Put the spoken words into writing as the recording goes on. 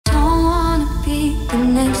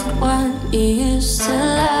next one you used to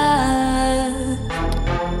love.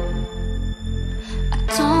 I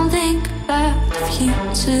don't think about the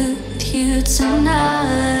future with you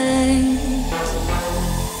tonight.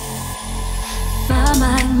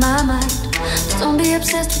 My mind, don't be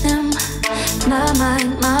obsessed with them. My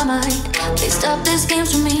mind, please stop these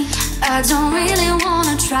games for me. I don't really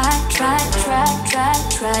wanna try.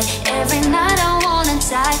 Every night I wanna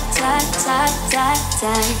die.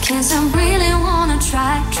 Cause I really wanna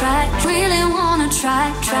try. Really wanna try.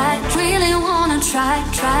 Really wanna try.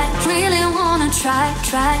 Really wanna try.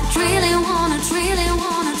 Really wanna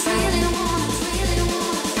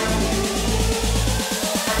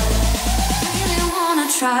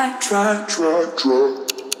try.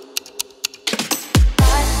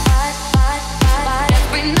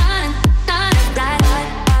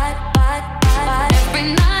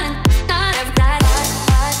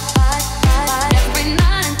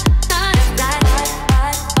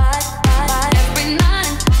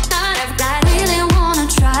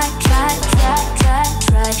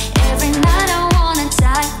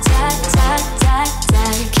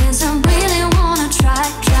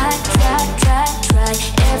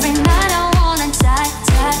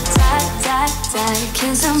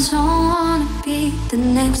 Cause I don't wanna be the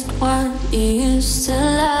next one you used to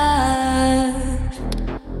love.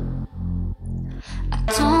 I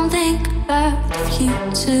don't think about the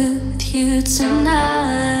future with you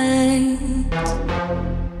tonight.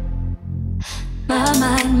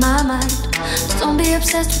 My mind, don't be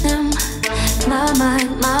obsessed with them. My mind,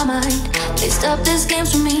 please stop these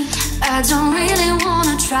games for me. I don't really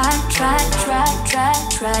wanna try.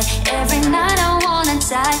 Every night I wanna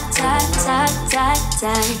die.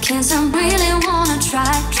 Cause I really wanna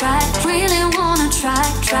try. Really wanna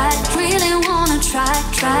try. Really wanna try.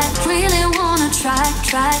 Really wanna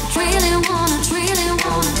try. Really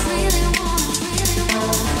wanna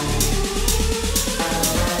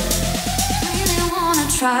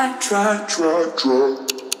try.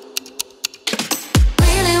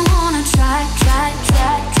 Really wanna try.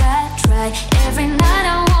 Every night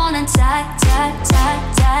I wanna die.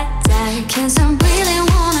 Cause I really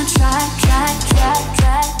wanna try.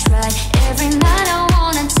 Every night I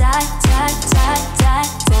wanna die.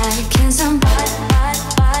 Cause I'm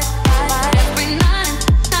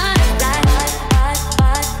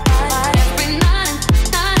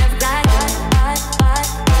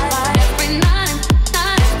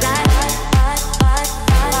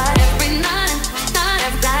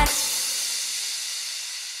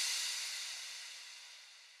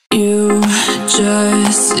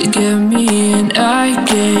just get me and I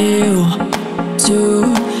get you.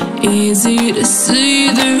 Too easy to see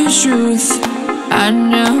the truth. I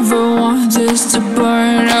never want this to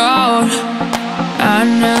burn out. I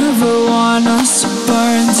never want us to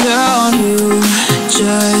burn down. You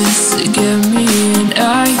just get me and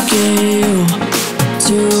I get you.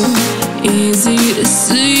 Too easy to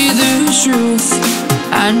see the truth.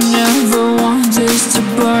 I never want this to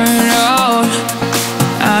burn out.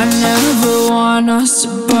 I never want us to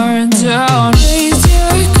burn down. Raise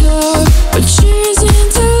your cup, but cheers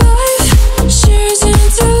into life. Cheers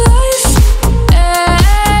into life.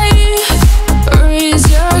 Ay, raise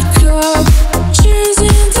your cup. Cheers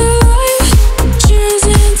into life. Cheers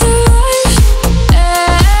into life.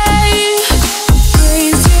 Ay,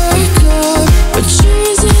 raise your cup, but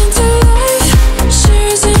cheers into life.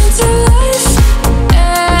 Cheers into life.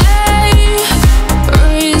 Ay,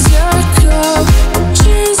 raise your cup.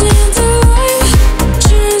 Cheers into life,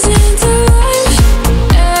 cheers into life, ay.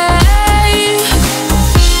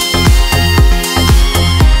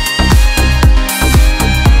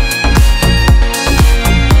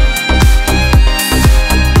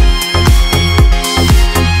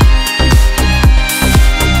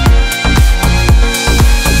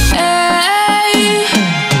 Ay,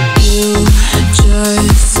 you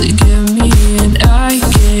just get me and I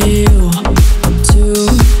get you. Too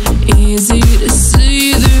easy to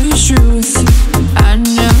see the truth. I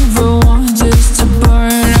never want this to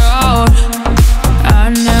burn out. I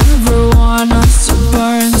never want us to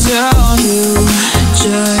burn down. You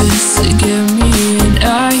just get me and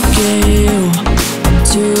I get you.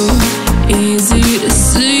 Too easy to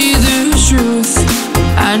see the truth.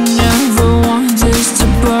 I never